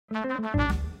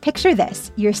Picture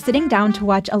this. You're sitting down to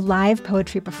watch a live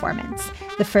poetry performance.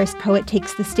 The first poet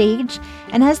takes the stage,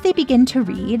 and as they begin to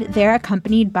read, they're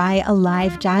accompanied by a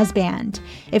live jazz band.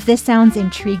 If this sounds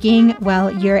intriguing,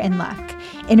 well, you're in luck.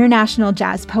 International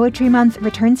Jazz Poetry Month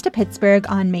returns to Pittsburgh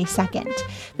on May 2nd.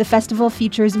 The festival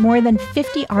features more than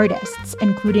 50 artists,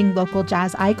 including local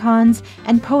jazz icons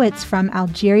and poets from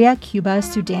Algeria, Cuba,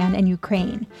 Sudan, and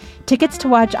Ukraine. Tickets to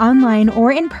watch online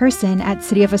or in person at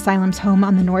City of Asylum's home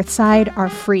on the north side are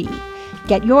free.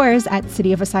 Get yours at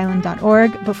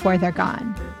cityofasylum.org before they're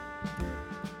gone.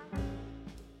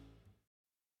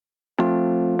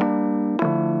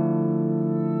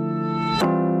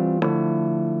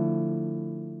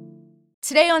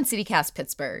 Today on CityCast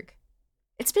Pittsburgh,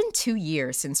 it's been 2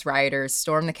 years since rioters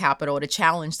stormed the Capitol to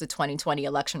challenge the 2020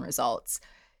 election results.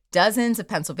 Dozens of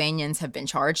Pennsylvanians have been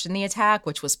charged in the attack,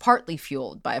 which was partly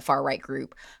fueled by a far-right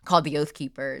group called the Oath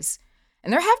Keepers.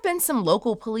 And there have been some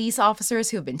local police officers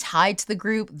who have been tied to the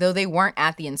group, though they weren't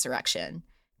at the insurrection.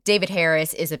 David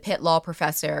Harris is a Pitt law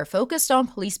professor focused on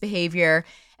police behavior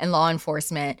and law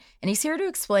enforcement, and he's here to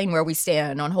explain where we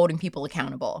stand on holding people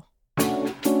accountable.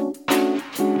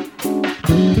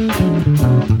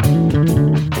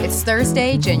 It's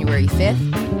Thursday, January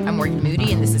 5th. I'm Morgan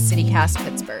Moody, and this is CityCast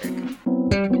Pittsburgh.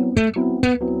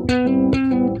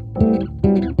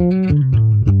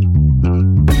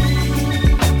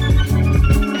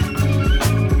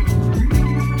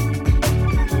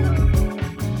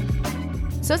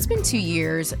 So it's been 2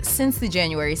 years since the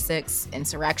January 6th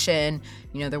insurrection.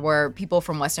 There were people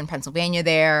from Western Pennsylvania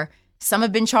there. Some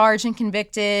have been charged and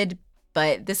convicted,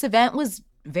 but this event was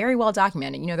very well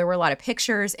documented. There were a lot of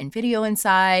pictures and video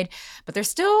inside, but there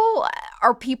still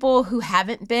are people who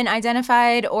haven't been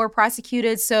identified or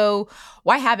prosecuted. So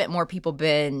why haven't more people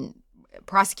been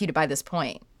prosecuted by this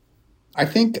point? I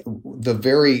think the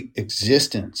very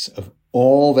existence of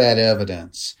all that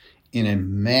evidence in a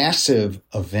massive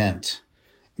event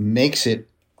makes it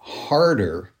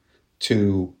harder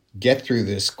to get through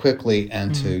this quickly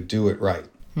and to do it right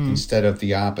instead of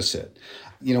the opposite.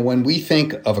 When we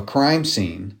think of a crime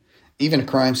scene, even a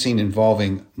crime scene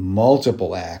involving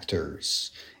multiple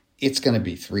actors, it's going to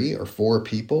be 3 or 4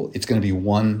 people. It's going to be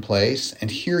one place.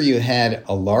 And here you had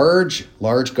a large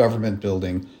government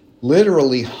building,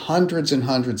 literally hundreds and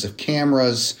hundreds of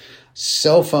cameras,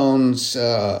 cell phones.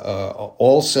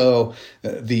 Also,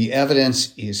 the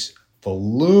evidence is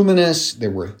voluminous. There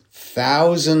were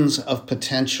thousands of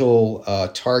potential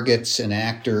targets and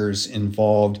actors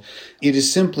involved. It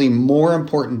is simply more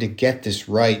important to get this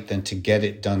right than to get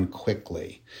it done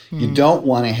quickly. You don't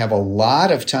want to have a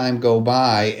lot of time go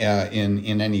by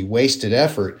in any wasted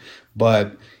effort,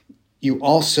 but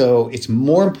it's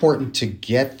more important to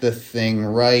get the thing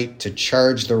right, to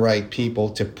charge the right people,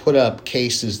 to put up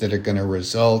cases that are going to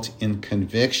result in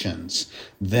convictions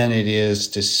than it is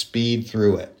to speed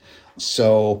through it.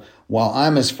 So while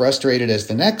I'm as frustrated as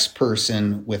the next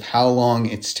person with how long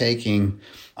it's taking,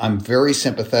 I'm very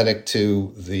sympathetic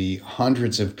to the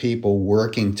hundreds of people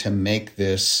working to make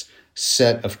this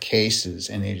set of cases,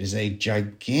 and it is a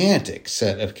gigantic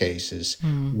set of cases,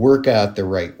 work out the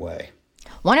right way.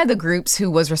 One of the groups who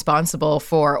was responsible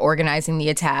for organizing the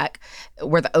attack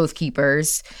were the Oath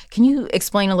Keepers. Can you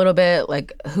explain a little bit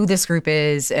who this group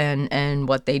is and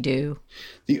what they do?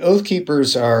 The Oath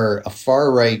Keepers are a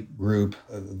far-right group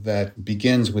that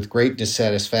begins with great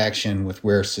dissatisfaction with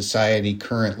where society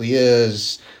currently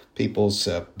is, people's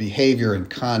behavior and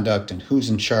conduct and who's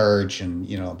in charge and,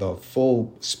 the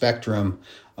full spectrum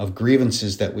of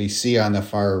grievances that we see on the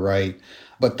far right.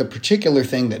 But the particular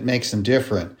thing that makes them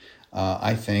different,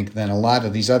 I think, than a lot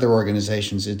of these other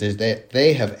organizations is that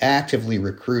they have actively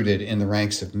recruited in the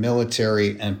ranks of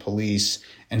military and police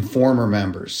and former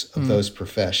members of those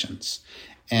professions.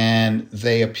 And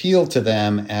they appeal to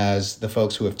them as the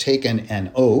folks who have taken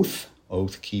an oath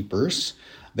keepers,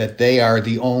 that they are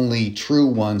the only true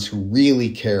ones who really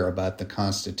care about the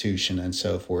Constitution and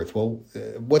so forth. Well,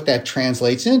 what that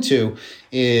translates into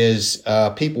is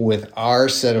people with our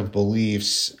set of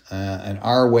beliefs and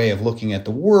our way of looking at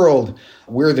the world.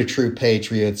 We're the true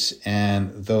patriots,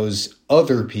 and those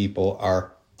other people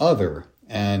are other.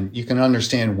 And you can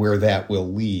understand where that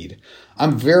will lead.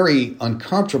 I'm very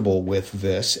uncomfortable with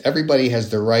this. Everybody has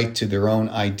the right to their own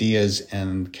ideas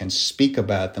and can speak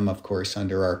about them, of course,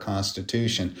 under our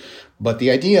Constitution. But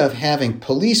the idea of having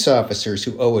police officers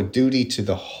who owe a duty to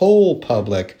the whole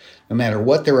public, no matter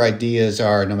what their ideas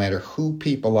are, no matter who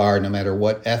people are, no matter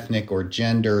what ethnic or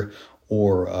gender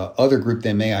or other group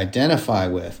they may identify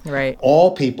with, right.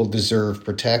 All people deserve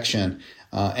protection.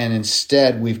 And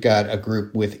instead, we've got a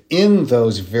group within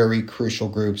those very crucial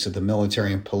groups of the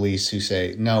military and police who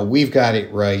say, no, we've got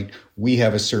it right. We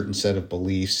have a certain set of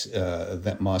beliefs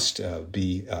that must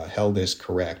be held as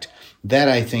correct. That,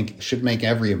 I think, should make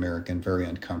every American very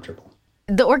uncomfortable.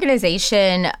 The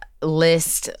organization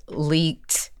list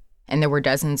leaked, and there were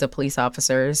dozens of police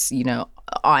officers,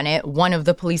 on it. One of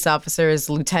the police officers,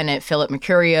 Lieutenant Philip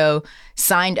Mercurio,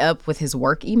 signed up with his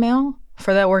work email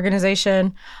for that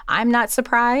organization. I'm not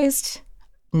surprised,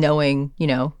 knowing,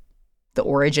 the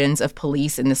origins of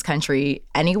police in this country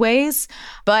anyways.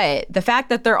 But the fact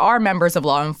that there are members of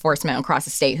law enforcement across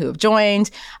the state who have joined,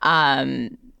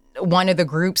 one of the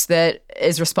groups that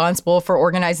is responsible for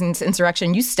organizing this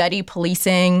insurrection, you study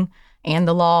policing and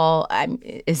the law.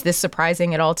 Is this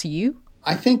surprising at all to you?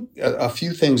 I think a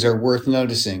few things are worth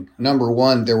noticing. Number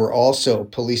one, there were also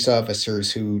police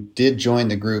officers who did join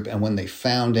the group, and when they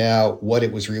found out what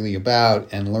it was really about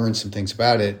and learned some things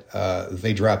about it,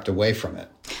 they dropped away from it.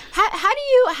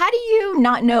 How do you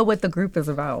not know what the group is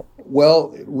about?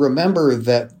 Well, remember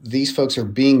that these folks are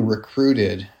being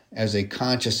recruited as a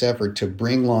conscious effort to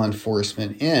bring law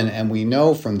enforcement in, and we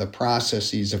know from the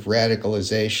processes of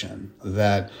radicalization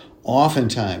that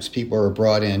oftentimes people are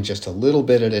brought in just a little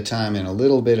bit at a time and a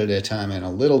little bit at a time and a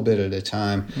little bit at a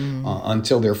time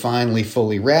until they're finally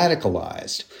fully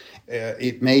radicalized.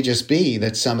 It may just be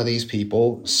that some of these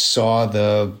people saw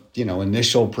the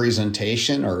initial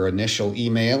presentation or initial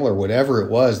email or whatever it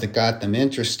was that got them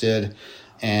interested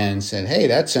and said, hey,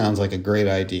 that sounds like a great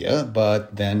idea.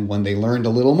 But then when they learned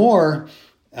a little more,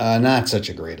 not such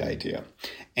a great idea.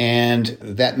 And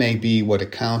that may be what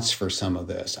accounts for some of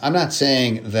this. I'm not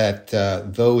saying that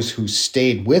those who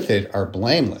stayed with it are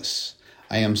blameless.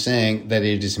 I am saying that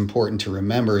it is important to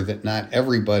remember that not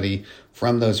everybody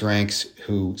from those ranks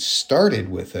who started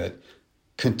with it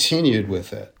continued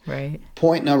with it. Right.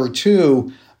 Point number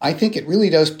two, I think it really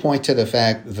does point to the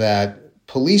fact that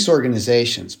police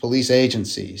organizations, police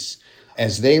agencies,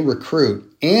 as they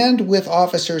recruit, and with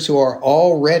officers who are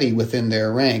already within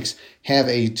their ranks, have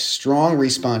a strong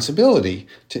responsibility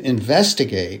to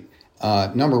investigate,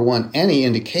 number one, any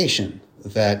indication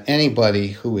that anybody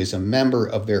who is a member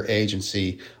of their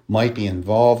agency might be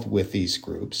involved with these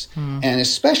groups, and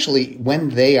especially when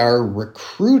they are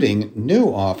recruiting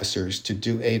new officers to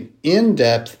do an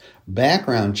in-depth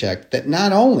background check that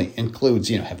not only includes,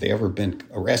 have they ever been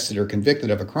arrested or convicted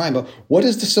of a crime, but what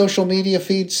does the social media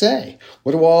feed say?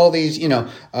 What do all these, you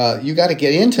got to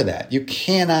get into that. You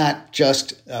cannot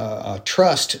just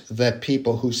trust that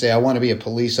people who say, I want to be a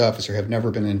police officer, have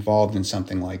never been involved in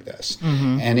something like this.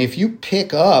 And if you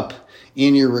pick up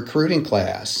in your recruiting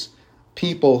class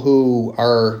people who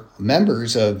are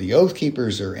members of the Oath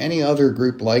Keepers or any other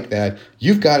group like that,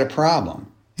 you've got a problem.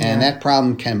 And that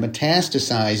problem can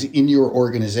metastasize in your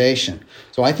organization.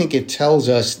 So I think it tells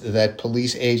us that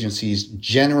police agencies,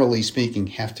 generally speaking,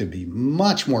 have to be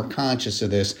much more conscious of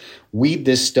this, weed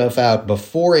this stuff out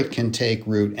before it can take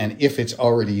root, and if it's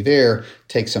already there,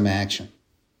 take some action.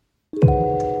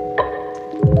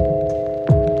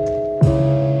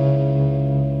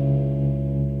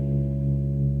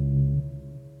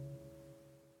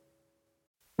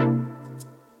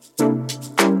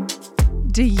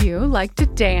 Do you like to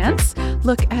dance?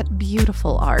 Look at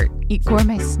beautiful art, eat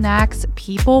gourmet snacks,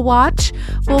 people watch?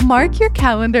 Well, mark your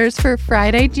calendars for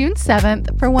Friday, June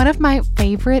 7th for one of my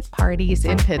favorite parties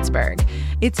in Pittsburgh.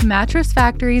 It's Mattress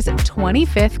Factory's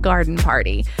 25th garden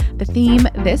party. The theme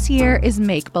this year is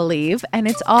Make Believe, and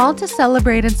it's all to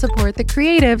celebrate and support the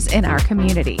creatives in our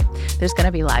community. There's going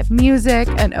to be live music,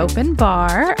 an open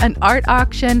bar, an art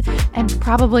auction, and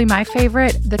probably my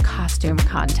favorite, the costume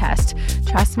contest.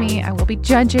 Trust me, I will be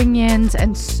judging yins,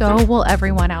 and so will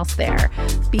everyone else there.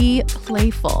 Be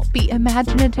playful, be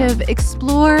imaginative,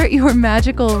 explore your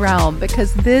magical realm,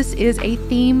 because this is a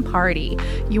theme party.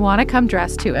 You want to come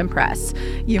dressed to impress.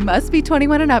 You must be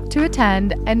 21 and up to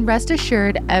attend, and rest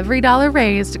assured, every dollar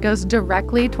raised goes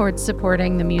directly towards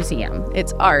supporting the museum,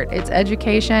 its art, its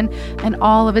education, and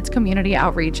all of its community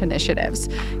outreach initiatives.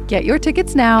 Get your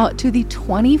tickets now to the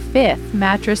 25th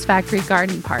Mattress Factory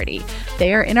Garden Party.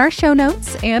 They are in our show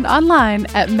notes and online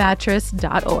at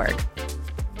mattress.org.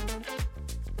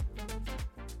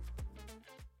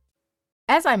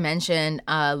 As I mentioned,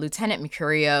 Lieutenant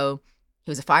Mercurio, he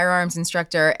was a firearms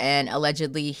instructor, and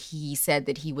allegedly he said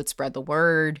that he would spread the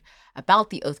word about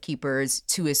the Oath Keepers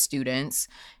to his students.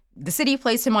 The city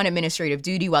placed him on administrative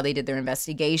duty while they did their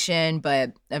investigation,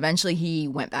 but eventually he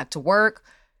went back to work.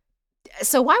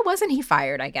 So why wasn't he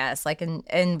fired, I guess?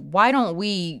 And why don't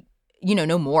we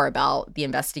know more about the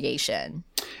investigation?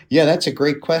 Yeah, that's a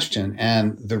great question.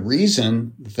 And the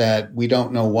reason that we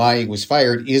don't know why he was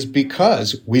fired is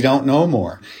because we don't know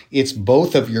more. It's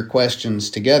both of your questions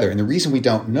together. And the reason we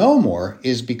don't know more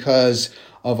is because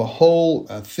of a whole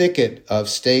thicket of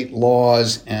state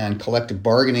laws and collective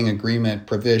bargaining agreement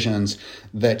provisions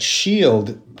that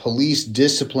shield police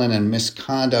discipline and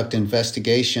misconduct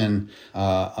investigation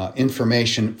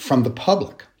information from the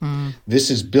public.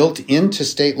 This is built into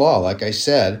state law, like I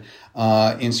said,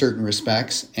 in certain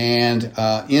respects, and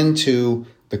into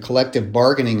the collective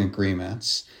bargaining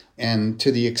agreements. And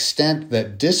to the extent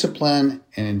that discipline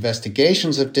and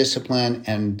investigations of discipline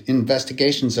and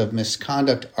investigations of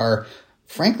misconduct are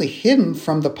frankly hidden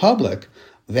from the public,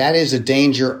 that is a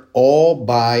danger all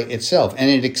by itself. And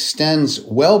it extends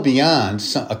well beyond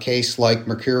a case like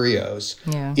Mercurio's.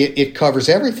 Yeah. It covers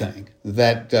everything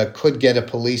that could get a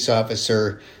police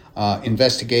officer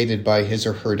investigated by his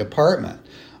or her department.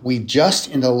 We just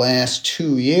in the last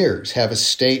 2 years have a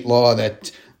state law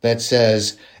that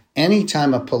says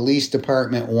anytime a police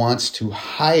department wants to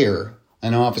hire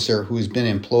an officer who's been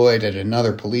employed at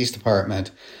another police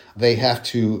department, they have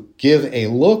to give a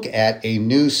look at a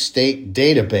new state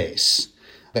database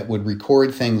that would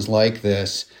record things like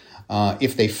this.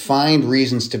 If they find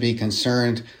reasons to be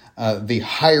concerned, the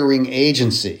hiring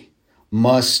agency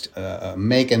must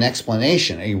make an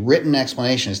explanation, a written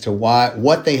explanation as to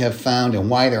what they have found and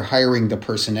why they're hiring the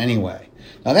person anyway.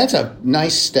 Now, that's a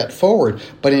nice step forward,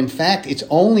 but in fact, it's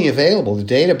only available, the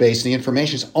database, the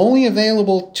information is only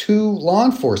available to law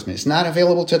enforcement. It's not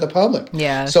available to the public.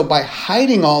 Yeah. So by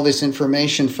hiding all this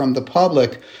information from the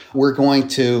public, we're going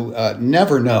to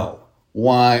never know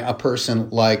why a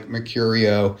person like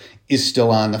Mercurio is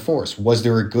still on the force. Was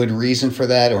there a good reason for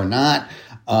that or not?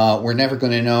 We're never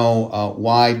going to know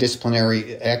why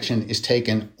disciplinary action is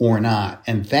taken or not.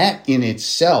 And that in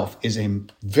itself is a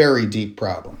very deep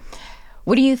problem.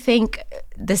 What do you think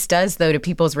this does, though, to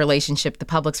people's relationship, the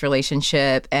public's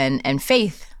relationship, and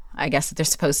faith, I guess, that they're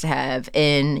supposed to have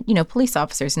in, police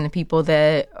officers and the people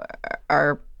that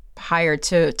are hired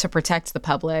to protect the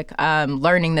public,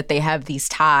 learning that they have these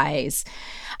ties,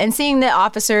 and seeing that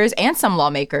officers and some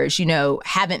lawmakers,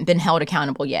 haven't been held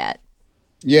accountable yet?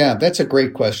 Yeah, that's a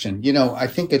great question. I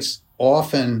think it's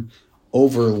often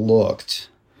overlooked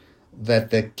that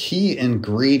the key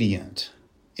ingredient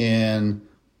in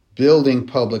building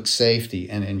public safety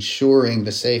and ensuring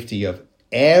the safety of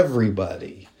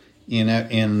everybody in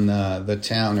the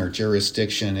town or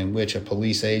jurisdiction in which a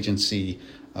police agency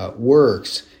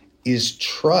works is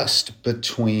trust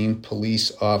between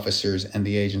police officers and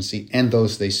the agency and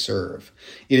those they serve.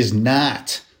 It is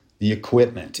not the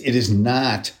equipment. It is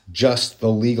not just the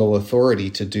legal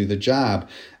authority to do the job.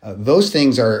 Those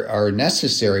things are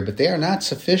necessary, but they are not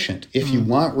sufficient. If you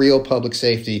want real public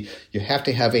safety, you have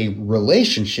to have a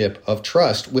relationship of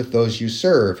trust with those you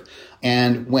serve.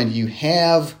 And when you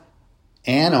have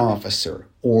an officer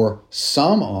or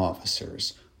some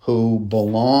officers who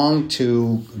belong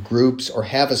to groups or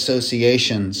have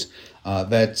associations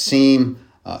that seem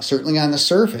certainly on the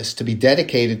surface, to be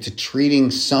dedicated to treating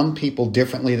some people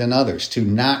differently than others, to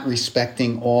not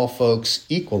respecting all folks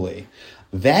equally,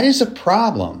 that is a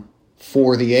problem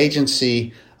for the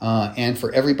agency and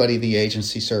for everybody the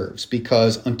agency serves.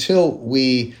 Because until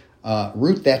we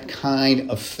root that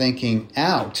kind of thinking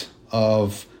out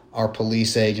of our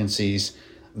police agencies,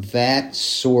 that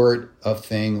sort of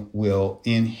thing will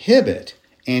inhibit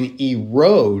and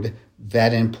erode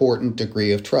that important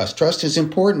degree of trust. Trust is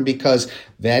important because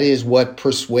that is what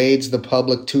persuades the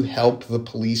public to help the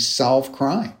police solve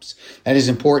crimes. That is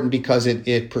important because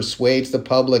it persuades the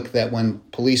public that when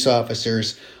police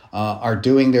officers are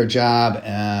doing their job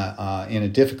in a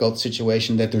difficult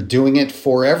situation, that they're doing it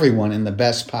for everyone in the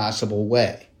best possible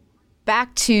way.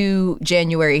 Back to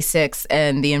January 6th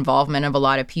and the involvement of a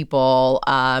lot of people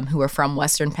who are from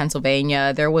Western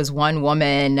Pennsylvania. There was one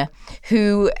woman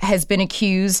who has been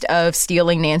accused of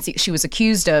stealing Nancy. She was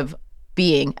accused of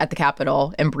being at the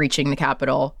Capitol and breaching the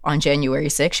Capitol on January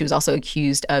 6th. She was also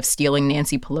accused of stealing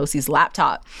Nancy Pelosi's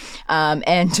laptop.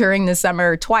 And during the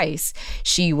summer, twice,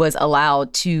 she was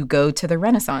allowed to go to the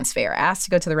Renaissance Fair, asked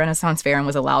to go to the Renaissance Fair and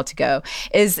was allowed to go.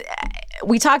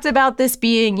 We talked about this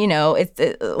being,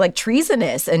 it's like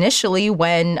treasonous initially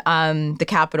when the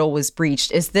Capitol was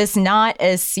breached. Is this not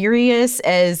as serious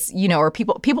as, or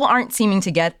people aren't seeming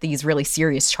to get these really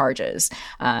serious charges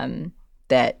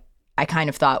that I kind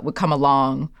of thought would come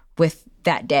along with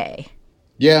that day?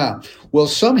 Yeah, well,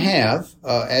 some have.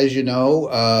 As you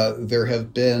know, there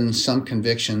have been some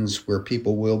convictions where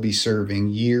people will be serving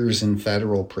years in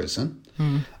federal prison.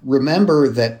 Remember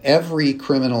that every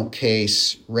criminal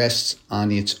case rests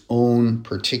on its own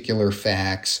particular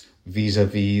facts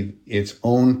vis-a-vis its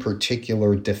own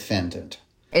particular defendant.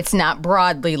 It's not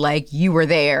broadly like you were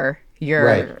there.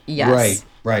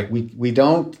 Right. We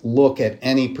don't look at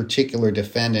any particular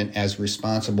defendant as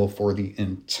responsible for the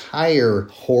entire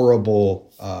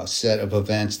horrible set of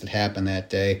events that happened that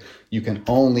day. You can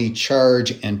only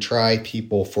charge and try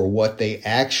people for what they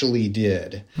actually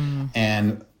did.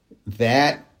 And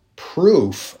that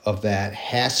proof of that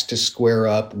has to square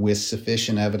up with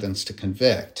sufficient evidence to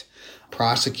convict.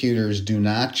 Prosecutors do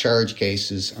not charge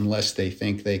cases unless they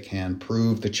think they can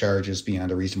prove the charges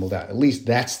beyond a reasonable doubt. At least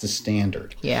that's the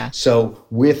standard. Yeah. So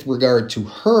with regard to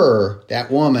her, that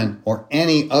woman, or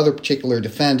any other particular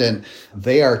defendant,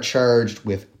 they are charged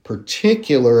with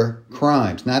particular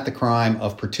crimes, not the crime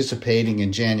of participating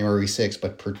in January 6th,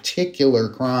 but particular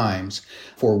crimes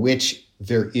for which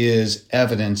there is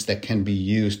evidence that can be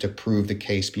used to prove the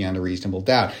case beyond a reasonable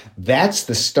doubt. That's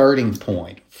the starting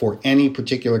point for any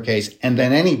particular case. And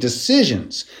then any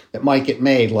decisions that might get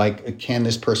made, like, can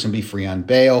this person be free on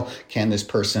bail? Can this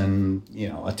person,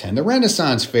 attend the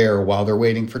Renaissance Fair while they're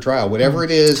waiting for trial? Whatever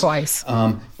it is. Twice.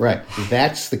 Right.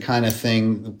 That's the kind of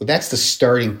thing, that's the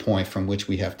starting point from which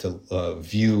we have to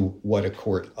view what a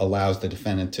court allows the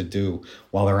defendant to do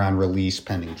while they're on release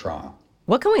pending trial.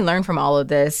 What can we learn from all of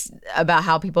this about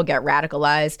how people get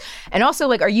radicalized? And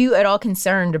also, are you at all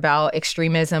concerned about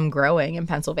extremism growing in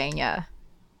Pennsylvania?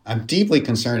 I'm deeply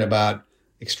concerned about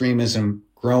extremism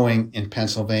growing in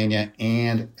Pennsylvania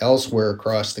and elsewhere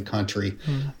across the country.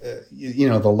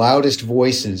 The loudest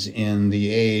voices in the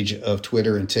age of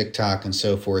Twitter and TikTok and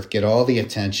so forth get all the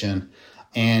attention.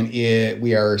 And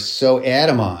we are so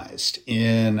atomized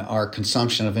in our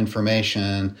consumption of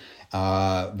information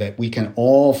that we can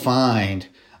all find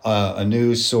a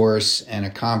news source and a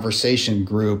conversation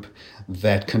group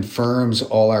that confirms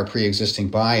all our pre-existing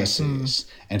biases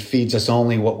and feeds us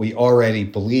only what we already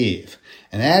believe.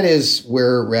 And that is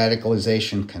where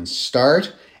radicalization can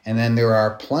start. And then there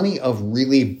are plenty of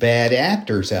really bad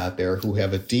actors out there who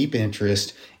have a deep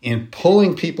interest in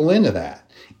pulling people into that,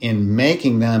 in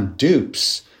making them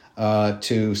dupes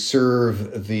to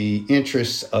serve the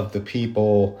interests of the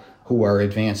people who are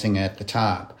advancing at the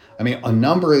top. I mean, a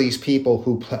number of these people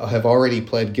who have already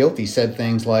pled guilty said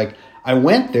things like, I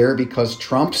went there because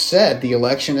Trump said the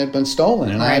election had been stolen,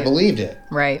 and I believed it.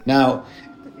 Right. Now,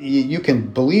 you can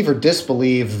believe or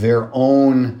disbelieve their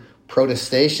own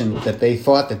protestation that they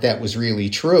thought that was really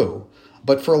true.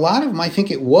 But for a lot of them, I think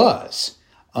it was.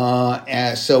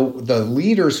 So the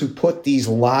leaders who put these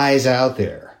lies out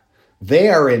there, they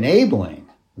are enabling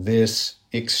this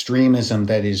extremism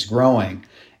that is growing.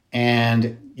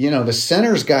 And, the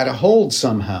center's got to hold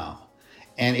somehow.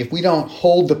 And if we don't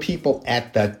hold the people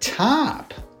at the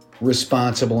top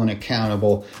responsible and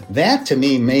accountable, that to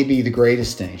me may be the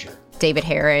greatest danger. David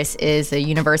Harris is a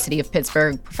University of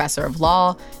Pittsburgh professor of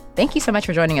law. Thank you so much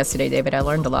for joining us today, David. I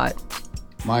learned a lot.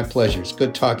 My pleasure. It's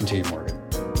good talking to you, Morgan.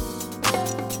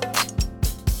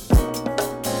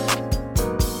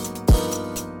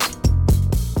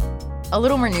 A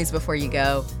little more news before you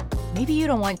go. Maybe you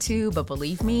don't want to, but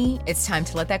believe me, it's time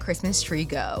to let that Christmas tree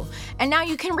go. And now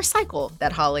you can recycle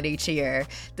that holiday cheer.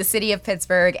 The City of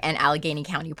Pittsburgh and Allegheny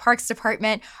County Parks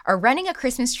Department are running a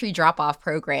Christmas tree drop-off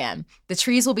program. The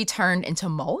trees will be turned into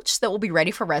mulch that will be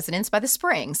ready for residents by the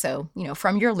spring. So,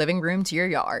 from your living room to your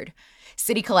yard.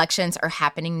 City collections are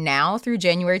happening now through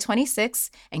January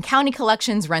 26th, and county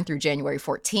collections run through January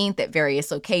 14th at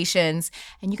various locations.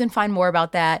 And you can find more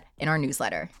about that in our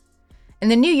newsletter. And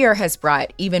the new year has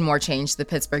brought even more change to the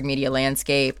Pittsburgh media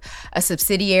landscape. A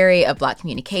subsidiary of Black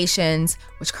Communications,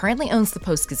 which currently owns the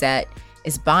Post-Gazette,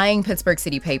 is buying Pittsburgh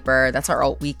City Paper, that's our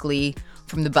alt weekly,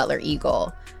 from the Butler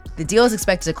Eagle. The deal is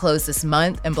expected to close this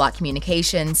month, and Black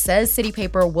Communications says City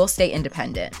Paper will stay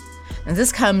independent. And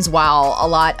this comes while a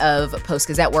lot of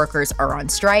Post-Gazette workers are on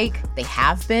strike. They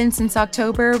have been since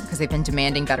October because they've been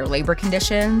demanding better labor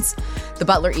conditions. The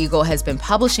Butler Eagle has been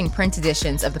publishing print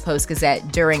editions of the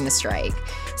Post-Gazette during the strike.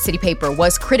 City Paper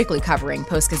was critically covering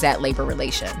Post-Gazette labor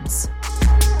relations.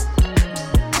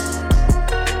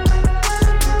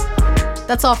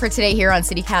 That's all for today here on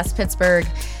CityCast Pittsburgh.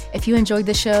 If you enjoyed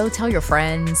the show, tell your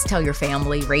friends, tell your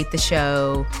family, rate the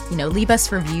show, leave us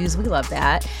reviews. We love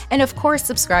that. And of course,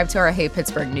 subscribe to our Hey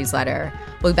Pittsburgh newsletter.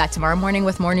 We'll be back tomorrow morning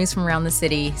with more news from around the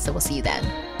city. So we'll see you then.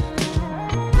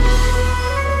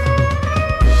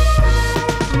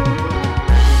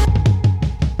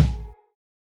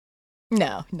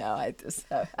 No,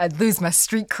 I'd lose my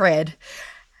street cred.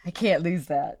 I can't lose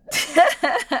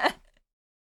that.